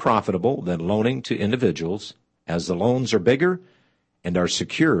is more profitable than loaning to individuals, as the loans are bigger and are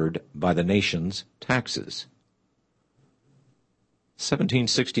secured by the nation's taxes.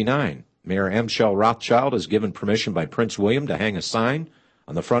 1769, Mayor Amschel Rothschild is given permission by Prince William to hang a sign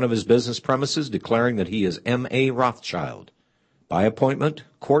on the front of his business premises declaring that he is M.A. Rothschild, by appointment,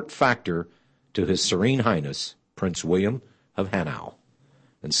 court factor to His Serene Highness, Prince William of Hanau.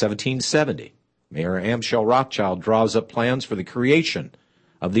 In 1770, Mayor Amschel Rothschild draws up plans for the creation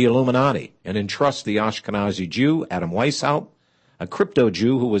of the Illuminati and entrusts the Ashkenazi Jew, Adam Weishaupt, a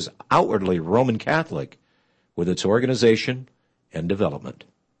crypto-Jew who was outwardly Roman Catholic, with its organization and development.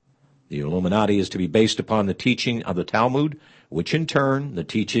 The Illuminati is to be based upon the teaching of the Talmud, which in turn the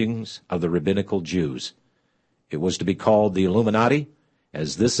teachings of the rabbinical Jews. It was to be called the Illuminati,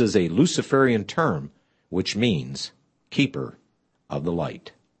 as this is a Luciferian term, which means keeper of the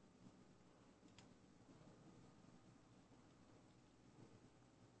light.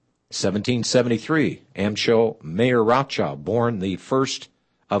 (1773), Amschel Mayer Rothschild, born the first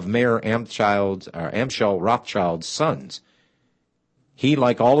of Mayer Amschel Rothschild's sons. He,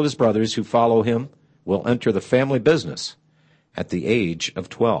 like all of his brothers who follow him, will enter the family business at the age of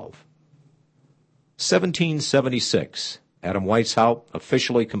 12. 1776, Adam Weishaupt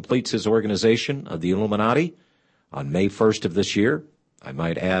officially completes his organization of the Illuminati on May 1st of this year. I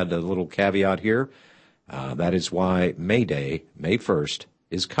might add a little caveat here. That is why May Day, May 1st,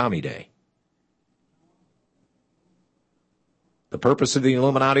 is Commie Day. The purpose of the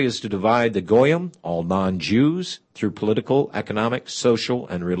Illuminati is to divide the Goyim, all non-Jews, through political, economic, social,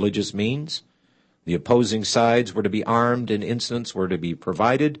 and religious means. The opposing sides were to be armed and incidents were to be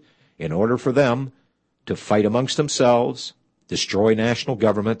provided in order for them to fight amongst themselves, destroy national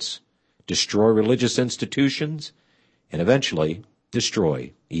governments, destroy religious institutions, and eventually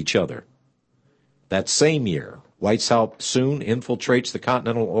destroy each other. That same year, Weishaupt soon infiltrates the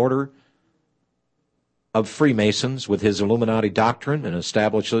Continental Order of Freemasons with his Illuminati doctrine and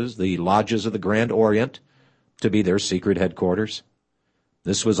establishes the Lodges of the Grand Orient to be their secret headquarters.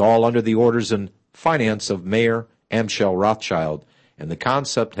 This was all under the orders and finance of Mayer Amschel Rothschild, and the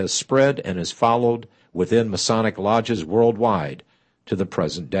concept has spread and is followed within Masonic lodges worldwide to the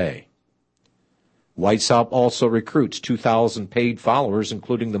present day. Weishaupt also recruits 2,000 paid followers,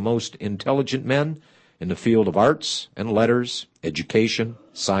 including the most intelligent men in the field of arts and letters, education,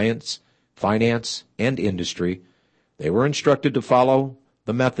 science, finance, and industry. They were instructed to follow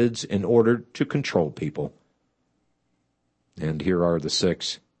the methods in order to control people. And here are the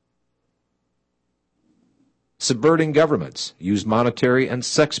 6. Subverting governments, use monetary and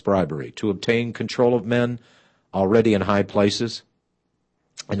sex bribery to obtain control of men already in high places.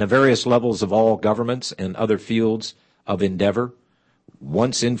 In the various levels of all governments and other fields of endeavor,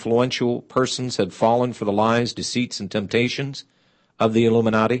 once influential persons had fallen for the lies, deceits, and temptations of the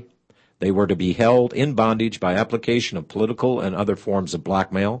Illuminati. They were to be held in bondage by application of political and other forms of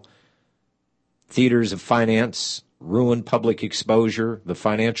blackmail, theaters of finance, ruin, public exposure, the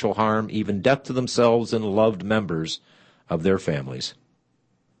financial harm, even death to themselves and loved members of their families.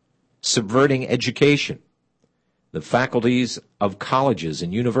 Subverting education. The faculties of colleges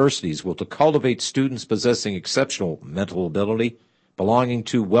and universities will to cultivate students possessing exceptional mental ability, belonging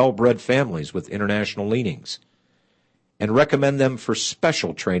to well-bred families with international leanings, and recommend them for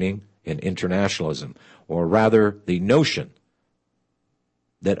special training in internationalism, or rather the notion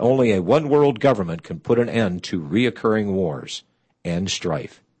that only a one-world government can put an end to reoccurring wars and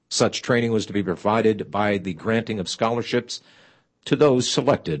strife. Such training was to be provided by the granting of scholarships to those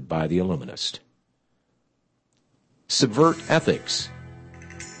selected by the Illuminist. Subvert ethics.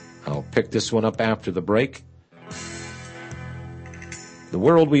 I'll pick this one up after the break. The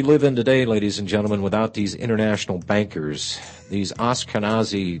world we live in today, ladies and gentlemen, without these international bankers, these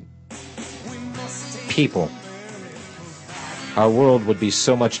Ashkenazi people, our world would be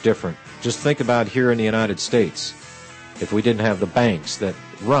so much different. Just think about here in the United States, if we didn't have the banks that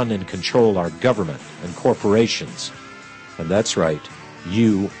run and control our government and corporations. And that's right,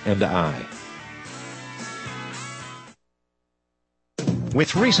 you and I.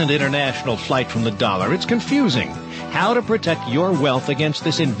 With recent international flight from the dollar, it's confusing. How to protect your wealth against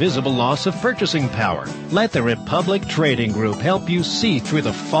this invisible loss of purchasing power. Let the Republic Trading Group help you see through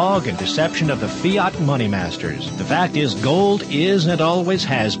the fog and deception of the fiat money masters. The fact is, gold is and always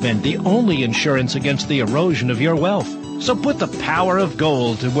has been the only insurance against the erosion of your wealth. So put the power of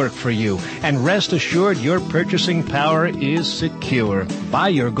gold to work for you, and rest assured your purchasing power is secure. Buy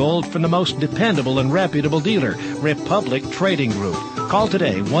your gold from the most dependable and reputable dealer, Republic Trading Group. Call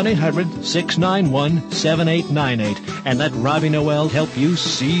today, 1-800-691-7898, and let Robbie Noel help you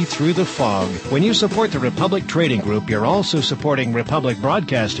see through the fog. When you support the Republic Trading Group, you're also supporting Republic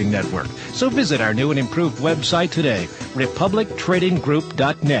Broadcasting Network. So visit our new and improved website today,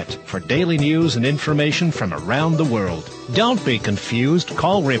 republictradinggroup.net, for daily news and information from around the world. Don't be confused.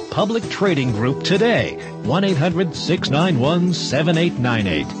 Call Republic Trading Group today,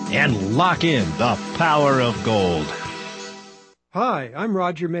 1-800-691-7898, and lock in the power of gold. Hi, I'm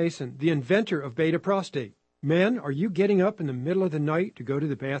Roger Mason, the inventor of Beta Prostate. Men, are you getting up in the middle of the night to go to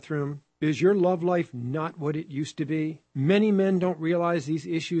the bathroom? Is your love life not what it used to be? Many men don't realize these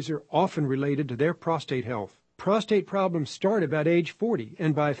issues are often related to their prostate health. Prostate problems start about age 40,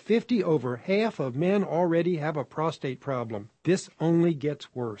 and by 50, over half of men already have a prostate problem. This only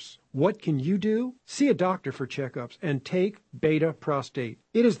gets worse. What can you do? See a doctor for checkups and take Beta Prostate.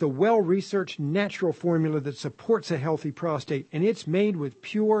 It is the well-researched natural formula that supports a healthy prostate, and it's made with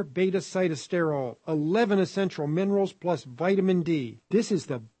pure beta-cytosterol, 11 essential minerals plus vitamin D. This is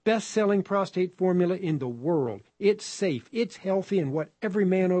the best-selling prostate formula in the world. It's safe, it's healthy, and what every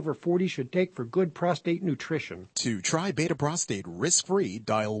man over 40 should take for good prostate nutrition. To try Beta Prostate risk-free,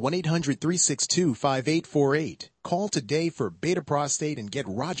 dial 1-800-362-5848. Call today for Beta Prostate and get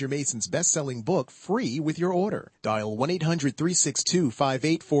Roger Mason's best-selling book free with your order. Dial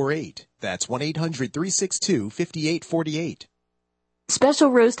 1-800-362-5848. That's 1-800-362-5848. Special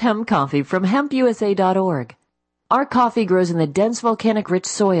roast hemp coffee from hempusa.org. Our coffee grows in the dense volcanic-rich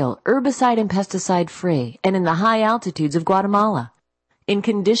soil, herbicide and pesticide-free, and in the high altitudes of Guatemala, in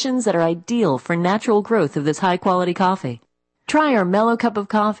conditions that are ideal for natural growth of this high-quality coffee. Try our mellow cup of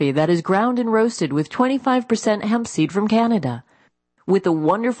coffee that is ground and roasted with 25% hemp seed from Canada. With a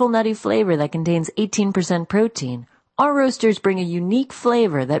wonderful nutty flavor that contains 18% protein, our roasters bring a unique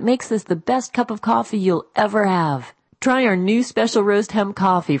flavor that makes this the best cup of coffee you'll ever have. Try our new special roast hemp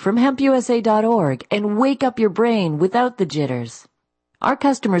coffee from hempusa.org and wake up your brain without the jitters. Our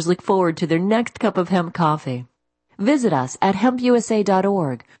customers look forward to their next cup of hemp coffee. Visit us at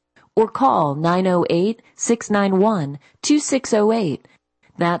hempusa.org or call 908-691-2608.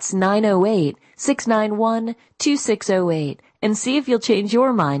 That's 908-691-2608 and see if you'll change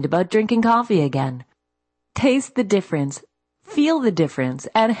your mind about drinking coffee again. Taste the difference. Feel the difference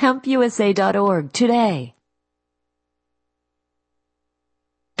at hempusa.org today.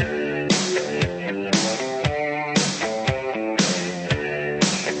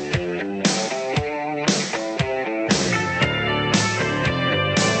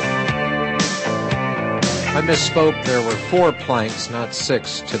 I misspoke. There were 4 planks, not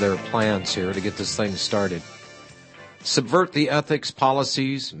 6, to their plans here to get this thing started. Subvert the ethics,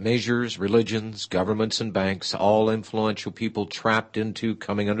 policies, measures, religions, governments, and banks, all influential people trapped into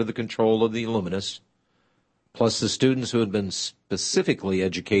coming under the control of the Illuminists, plus the students who had been specifically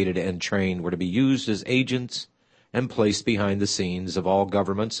educated and trained were to be used as agents and placed behind the scenes of all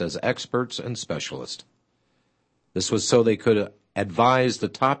governments as experts and specialists. This was so they could advise the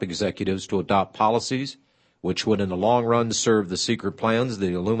top executives to adopt policies which would in the long run serve the secret plans of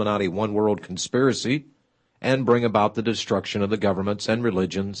the Illuminati one-world conspiracy and bring about the destruction of the governments and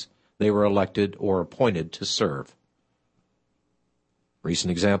religions they were elected or appointed to serve. Recent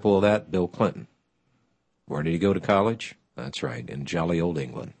example of that, Bill Clinton. Where did he go to college? That's right, in jolly old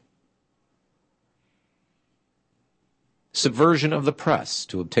England. Subversion of the press.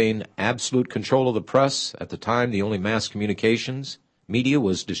 To obtain absolute control of the press, at the time the only mass communications media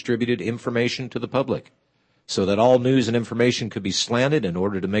was distributed information to the public, so that all news and information could be slanted in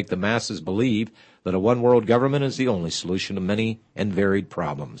order to make the masses believe that a one-world government is the only solution to many and varied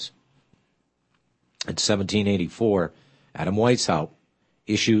problems. In 1784, Adam Weishaupt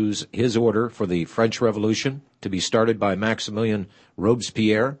issues his order for the French Revolution to be started by Maximilien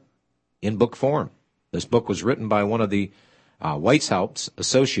Robespierre in book form. This book was written by one of the Weishaupt's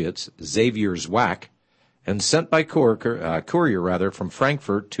associates, Xavier Zwack, and sent by courier from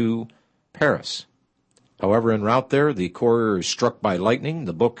Frankfurt to Paris. However, en route there, the courier is struck by lightning.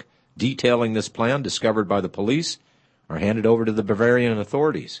 The book detailing this plan, discovered by the police, are handed over to the Bavarian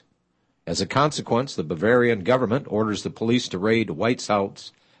authorities. As a consequence, the Bavarian government orders the police to raid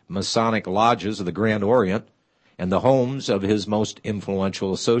Weishaupt's Masonic lodges of the Grand Orient and the homes of his most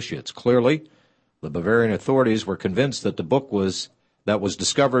influential associates. Clearly, the Bavarian authorities were convinced that the book that was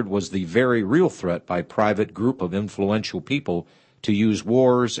discovered was the very real threat by a private group of influential people to use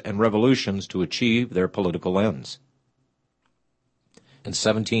wars and revolutions to achieve their political ends. In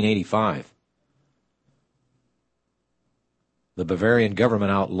 1785, the Bavarian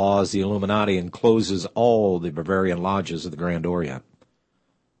government outlaws the Illuminati and closes all the Bavarian lodges of the Grand Orient.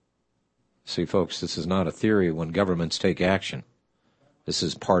 See, folks, this is not a theory when governments take action. This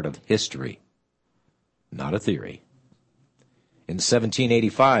is part of history, not a theory. In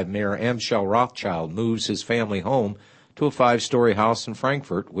 1785, Mayor Amschel Rothschild moves his family home to a 5-story house in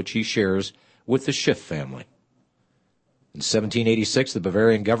Frankfurt, which he shares with the Schiff family. In 1786, the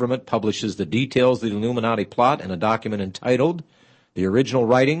Bavarian government publishes the details of the Illuminati plot in a document entitled The Original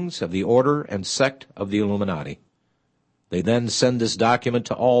Writings of the Order and Sect of the Illuminati. They then send this document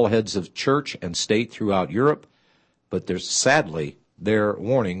to all heads of church and state throughout Europe, but sadly, their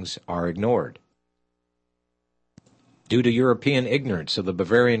warnings are ignored. Due to European ignorance of the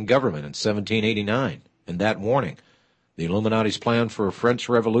Bavarian government in 1789 and that warning, the Illuminati's plan for a French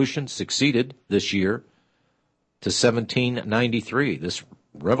Revolution succeeded this year to 1793. This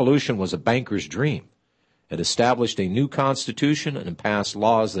revolution was a banker's dream. It established a new constitution and passed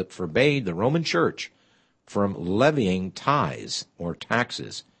laws that forbade the Roman Church from levying tithes or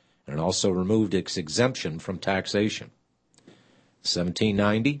taxes, and it also removed its exemption from taxation.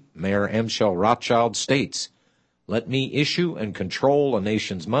 1790, Mayor Amschel Rothschild states, "Let me issue and control a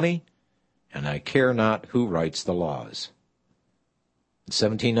nation's money, and I care not who writes the laws." In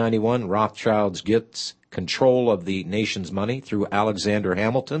 1791, Rothschild gets control of the nation's money through Alexander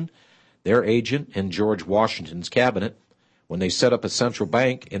Hamilton, their agent in George Washington's cabinet, when they set up a central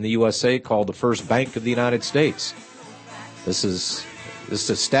bank in the USA called the First Bank of the United States. This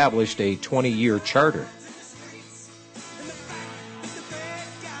established a 20-year charter.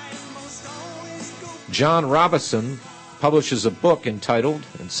 John Robison publishes a book entitled,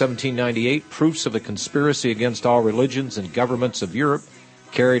 in 1798, Proofs of a Conspiracy Against All Religions and Governments of Europe,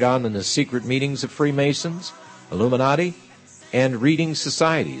 carried on in the secret meetings of Freemasons, Illuminati, and reading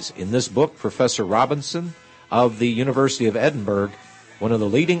societies. In this book, Professor Robinson of the University of Edinburgh, one of the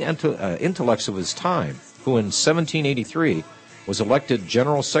leading intellects of his time, who in 1783 was elected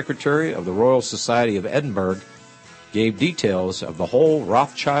General Secretary of the Royal Society of Edinburgh, gave details of the whole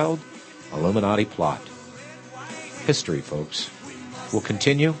Rothschild Illuminati plot. History, folks. We'll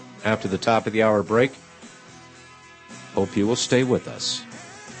continue after the top of the hour break. Hope you will stay with us.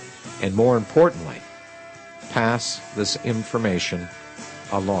 And more importantly, pass this information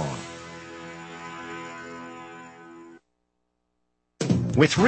along. With